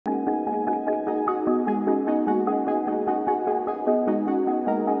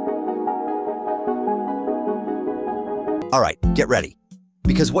Alright, get ready.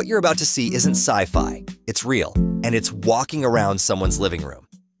 Because what you're about to see isn't sci-fi, it's real, and it's walking around someone's living room.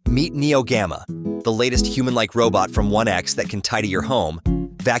 Meet Neo Gamma, the latest human-like robot from 1X that can tidy your home,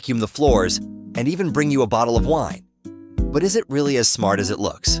 vacuum the floors, and even bring you a bottle of wine. But is it really as smart as it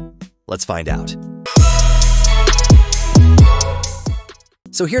looks? Let's find out.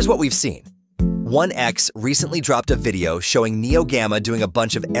 So here's what we've seen. 1X recently dropped a video showing Neo Gamma doing a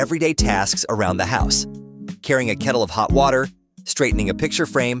bunch of everyday tasks around the house. Carrying a kettle of hot water, straightening a picture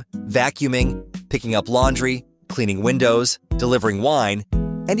frame, vacuuming, picking up laundry, cleaning windows, delivering wine,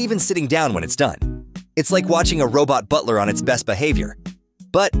 and even sitting down when it's done. It's like watching a robot butler on its best behavior.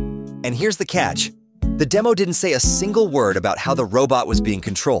 But, and here's the catch, the demo didn't say a single word about how the robot was being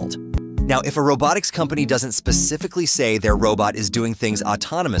controlled. Now, if a robotics company doesn't specifically say their robot is doing things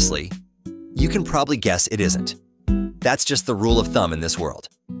autonomously, you can probably guess it isn't. That's just the rule of thumb in this world.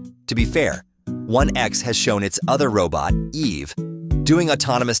 To be fair, 1X has shown its other robot, Eve, doing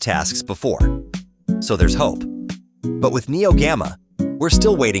autonomous tasks before. So there's hope. But with Neo Gamma, we're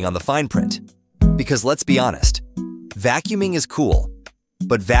still waiting on the fine print. Because let's be honest, vacuuming is cool,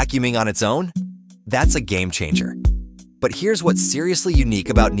 but vacuuming on its own? That's a game changer. But here's what's seriously unique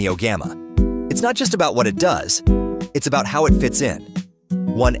about Neo Gamma. It's not just about what it does, it's about how it fits in.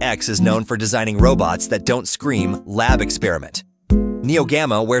 1X is known for designing robots that don't scream lab experiment. Neo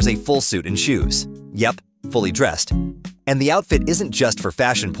Gamma wears a full suit and shoes. Yep, fully dressed. And the outfit isn't just for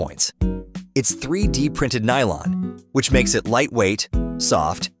fashion points. It's 3D printed nylon, which makes it lightweight,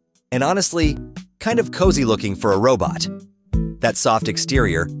 soft, and honestly, kind of cozy looking for a robot. That soft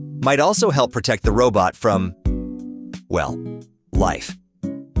exterior might also help protect the robot from, well, life.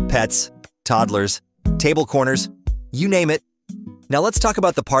 Pets, toddlers, table corners, you name it. Now let's talk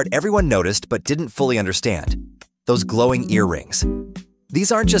about the part everyone noticed but didn't fully understand. Those glowing earrings.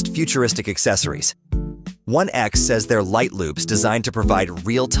 These aren't just futuristic accessories. 1X says they're light loops designed to provide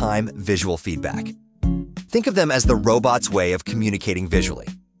real-time visual feedback. Think of them as the robot's way of communicating visually.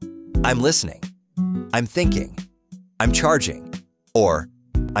 I'm listening. I'm thinking. I'm charging. Or,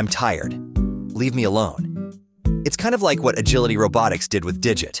 I'm tired. Leave me alone. It's kind of like what Agility Robotics did with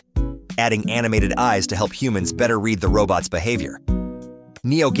Digit, adding animated eyes to help humans better read the robot's behavior.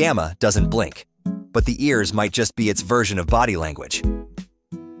 Neo Gamma doesn't blink, but the ears might just be its version of body language.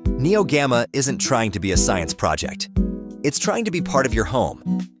 Neo Gamma isn't trying to be a science project. It's trying to be part of your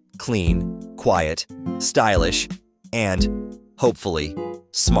home. Clean, quiet, stylish, and, hopefully,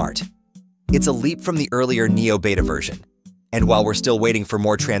 smart. It's a leap from the earlier Neo Beta version. And while we're still waiting for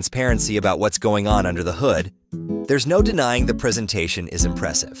more transparency about what's going on under the hood, there's no denying the presentation is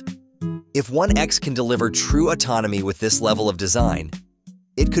impressive. If 1X can deliver true autonomy with this level of design,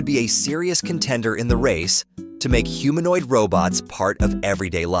 it could be a serious contender in the race to make humanoid robots part of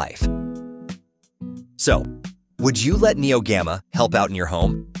everyday life. So, would you let Neo Gamma help out in your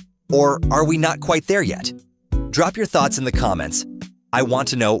home? Or are we not quite there yet? Drop your thoughts in the comments. I want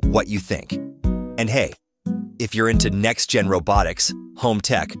to know what you think. And hey, if you're into next-gen robotics, home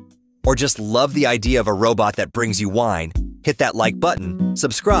tech, or just love the idea of a robot that brings you wine, hit that like button,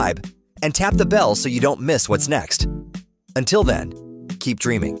 subscribe, and tap the bell so you don't miss what's next. Until then, keep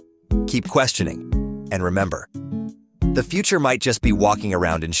dreaming, keep questioning, and remember, the future might just be walking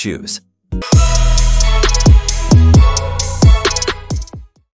around in shoes.